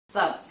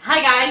So,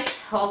 hi guys,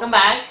 welcome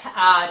back.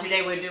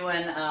 Today we're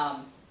doing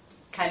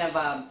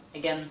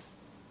again,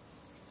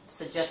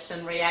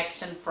 suggestion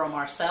reaction from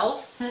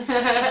ourselves.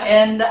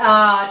 And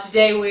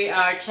today we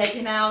are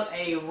checking out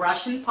a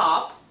Russian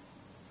pop.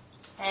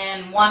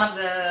 And one of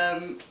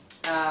the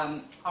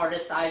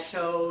artists I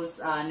chose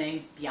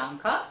name's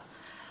Byanka.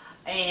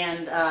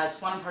 And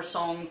it's one of her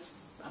songs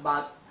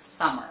about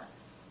summer.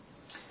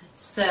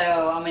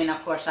 So, I mean,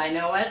 of course I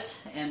know it,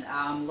 and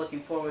I'm looking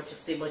forward to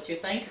see what you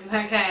think.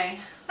 Okay.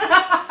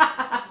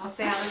 We'll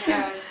see how this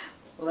goes.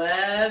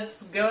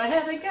 Let's go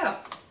ahead and go.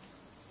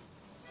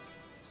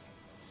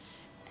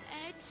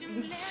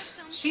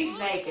 She's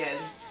naked.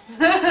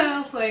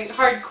 Like,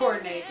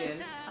 hardcore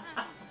naked.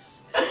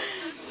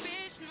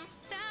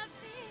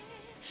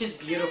 She's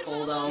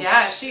beautiful, though.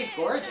 Yeah, she's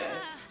gorgeous.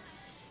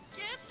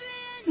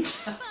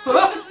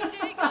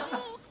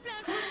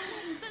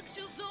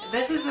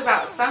 This is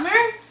about summer?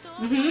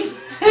 Mm-hmm.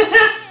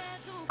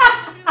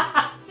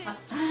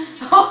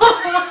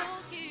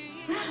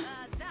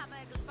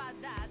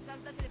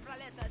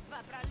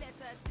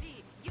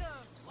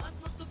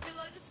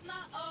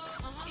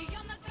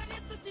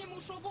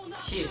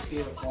 She's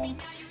beautiful.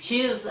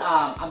 She is,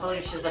 I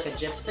believe she's like a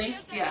gypsy.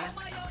 Yeah.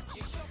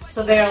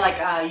 So they're like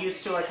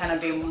used to kind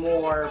of being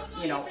more,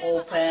 you know,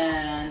 open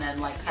and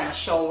like kind of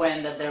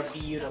showing that they're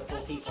beautiful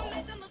people.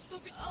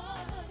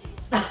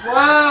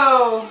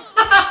 Whoa!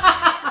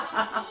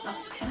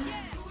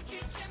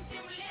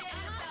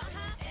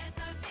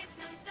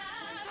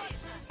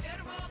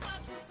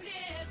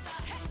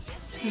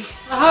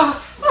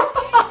 Oh,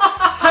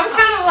 I'm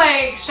kind of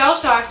like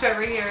shell-shocked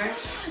over here.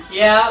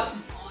 Yep.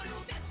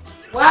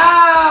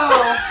 Wow!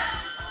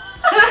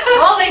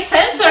 Well, they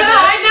censored it.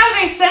 I know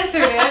they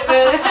censored it,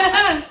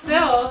 but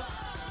still.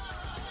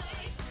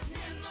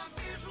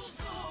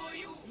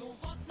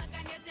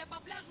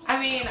 I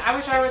mean, I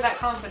wish I were that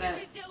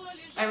confident.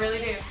 I really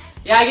do.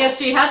 Yeah, I guess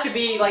she had to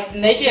be like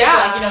naked, Yeah,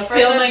 like, you know,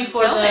 filming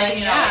for the,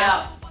 you know,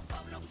 yeah.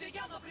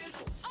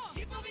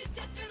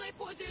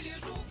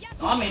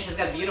 Well, I mean, she's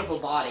got a beautiful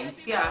body.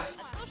 Yeah.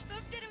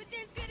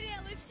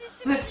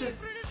 This is.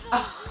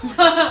 Oh,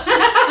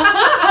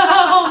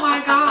 oh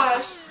my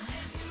gosh.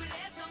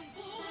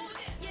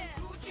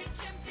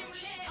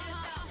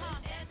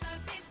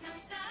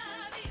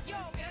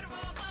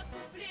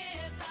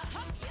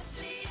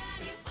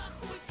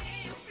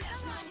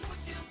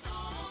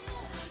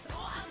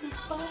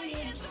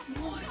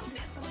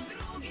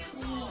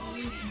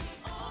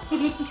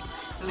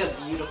 She's got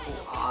beautiful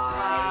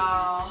eyes.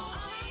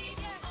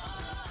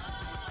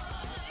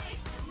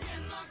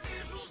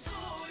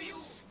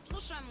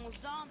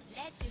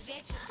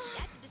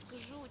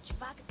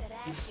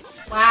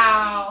 Wow.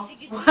 Wow.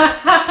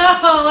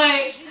 Wow.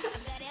 Like.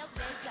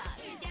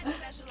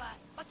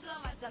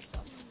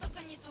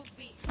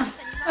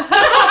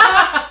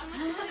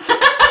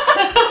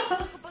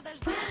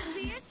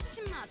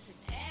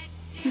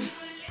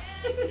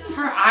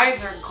 Her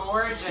eyes are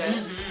gorgeous.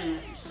 Mm-hmm.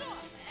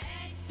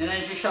 And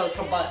then she shows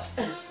her butt.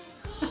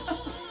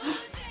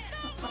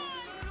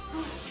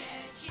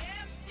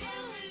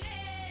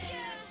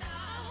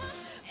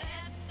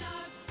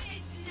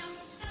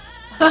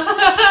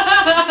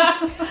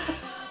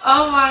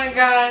 Oh my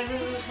gosh,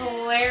 this is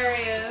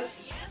hilarious.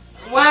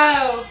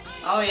 Whoa.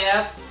 Oh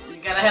yeah, you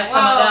gotta have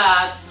some of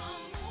that.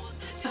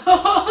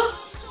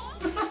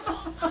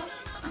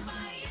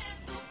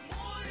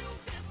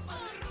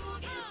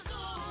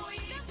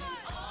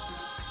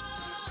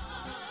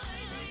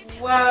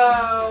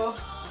 Whoa.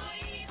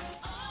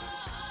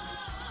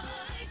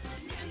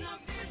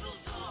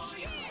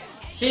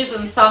 She's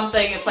in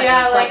something, it's like,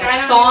 Yeah, it's like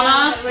like, a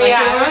sauna, even, like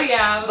yeah, yours,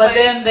 yeah, but like,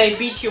 then they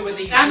beat you with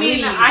these I mean,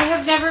 leaves. I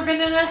have never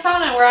been in a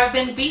sauna where I've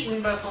been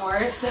beaten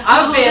before, so.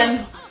 I've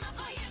been.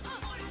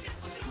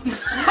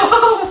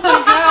 Oh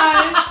my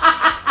gosh.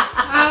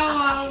 Oh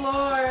my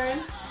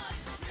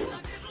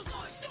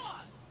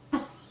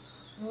lord.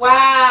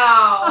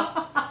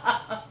 Wow.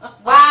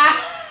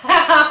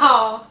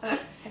 Wow.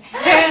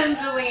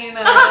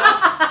 Angelina.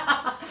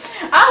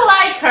 I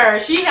like her.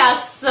 She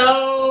has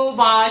so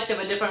much of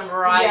a different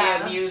variety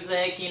of Yeah.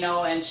 music, you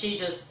know, and she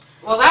just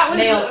Well, that was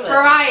nails it.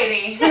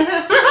 variety.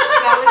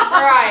 That was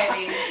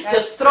variety. That's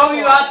just throw for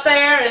you sure. out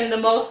there in the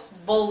most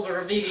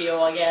vulgar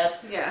video, I guess.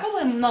 Yeah.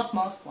 Probably not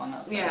most one.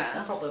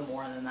 Yeah. Probably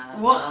more than that.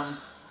 Well,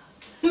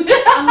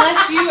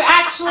 unless you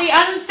actually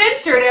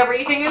uncensored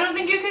everything, I don't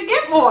think you could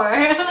get more.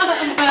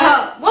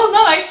 Well,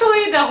 no,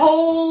 actually, the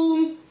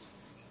whole.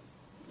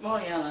 Well,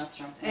 yeah, that's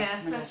true.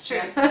 Yeah, that's true.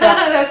 So,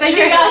 That's thank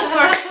true. you guys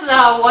for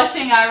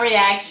watching our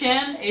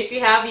reaction. If you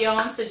have your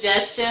own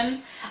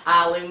suggestion,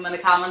 leave them in the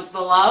comments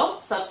below.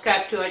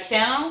 Subscribe to our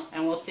channel,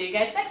 and we'll see you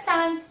guys next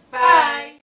time. Bye.